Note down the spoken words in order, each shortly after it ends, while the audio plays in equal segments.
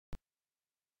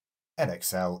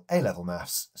Edexcel A-Level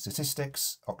Maths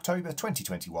Statistics, October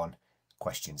 2021,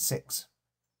 question 6.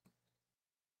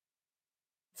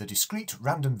 The discrete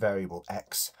random variable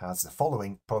x has the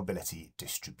following probability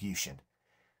distribution.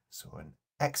 So when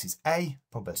x is a,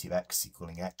 probability of x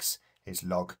equaling x is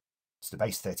log to the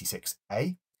base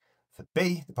 36a. For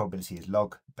b, the probability is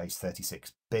log base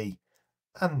 36b.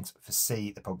 And for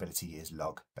c, the probability is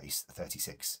log base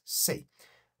 36c,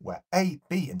 where a,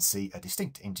 b and c are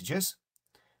distinct integers,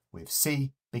 with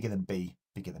c bigger than b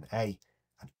bigger than a,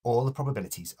 and all the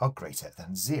probabilities are greater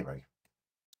than 0.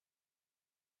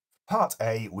 For part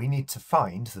A, we need to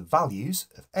find the values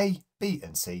of a, b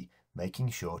and c, making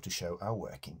sure to show our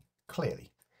working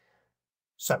clearly.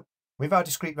 So, with our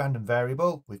discrete random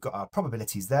variable, we've got our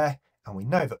probabilities there, and we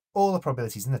know that all the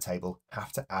probabilities in the table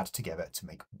have to add together to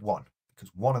make 1,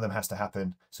 because one of them has to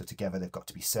happen, so together they've got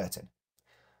to be certain.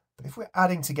 But if we're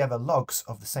adding together logs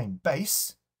of the same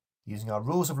base, using our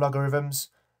rules of logarithms,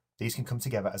 these can come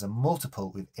together as a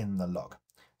multiple within the log.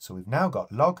 So we've now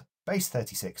got log base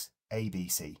 36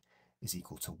 ABC is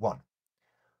equal to 1.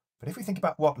 But if we think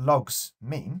about what logs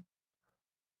mean,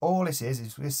 all it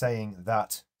is we're saying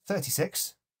that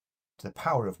 36 to the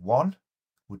power of 1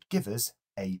 would give us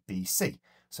ABC.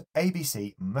 So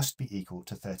ABC must be equal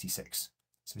to 36.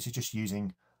 So this is just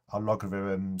using our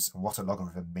logarithms and what a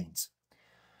logarithm means.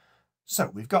 So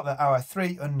we've got that our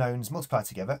three unknowns multiplied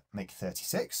together make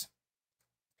 36.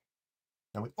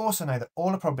 Now we also know that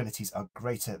all the probabilities are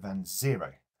greater than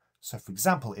 0. So for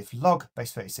example, if log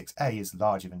base 36a is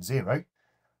larger than 0,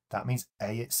 that means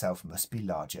a itself must be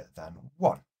larger than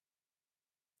 1.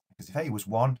 Because if a was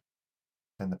 1,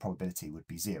 then the probability would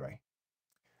be 0.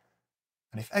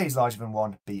 And if a is larger than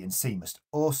 1, b and c must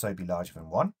also be larger than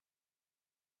 1.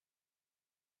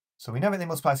 So we know that they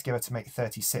multiply together to make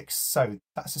 36. So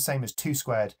that's the same as 2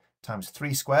 squared times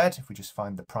 3 squared, if we just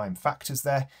find the prime factors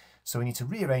there. So we need to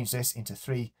rearrange this into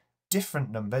 3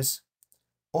 different numbers,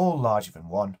 all larger than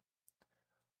 1,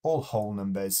 all whole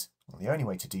numbers. Well, the only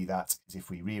way to do that is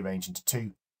if we rearrange into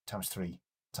 2 times 3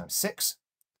 times 6.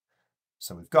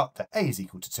 So we've got that a is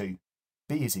equal to 2,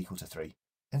 b is equal to 3,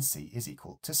 and c is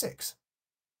equal to 6.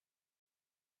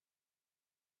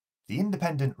 The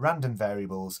independent random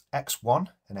variables x1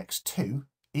 and x2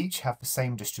 each have the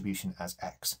same distribution as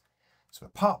x. So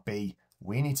for part B,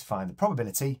 we need to find the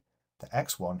probability that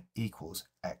x1 equals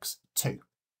x2.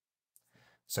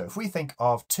 So if we think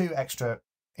of 2 extra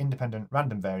independent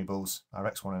random variables, our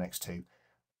x1 and x2,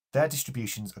 their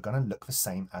distributions are going to look the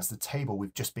same as the table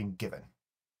we've just been given.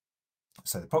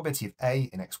 So the probability of a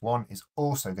in x1 is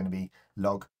also going to be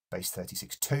log base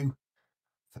 36.2,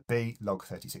 for b log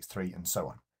 36.3, and so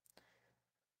on.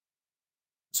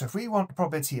 So if we want the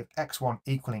probability of x1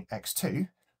 equaling x2,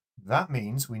 that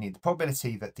means we need the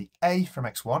probability that the a from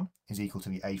x1 is equal to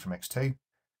the a from x2,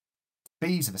 the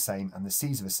b's are the same and the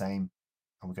c's are the same,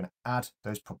 and we're going to add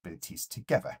those probabilities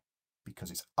together, because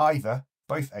it's either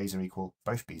both a's are equal,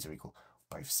 both b's are equal,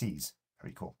 both c's are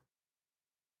equal.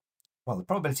 Well, the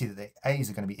probability that the a's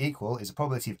are going to be equal is the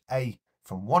probability of a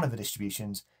from one of the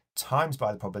distributions times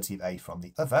by the probability of a from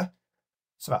the other.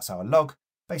 So that's our log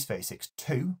base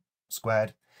 36.2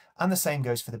 squared, and the same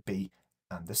goes for the b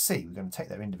and the c. We're going to take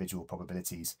their individual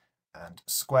probabilities and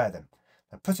square them.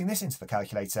 Now putting this into the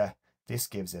calculator, this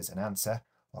gives us an answer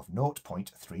of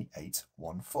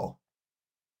 0.3814.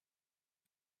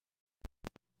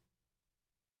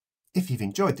 If you've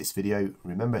enjoyed this video,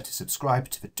 remember to subscribe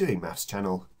to the Doing Maths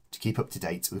channel to keep up to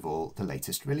date with all the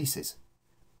latest releases.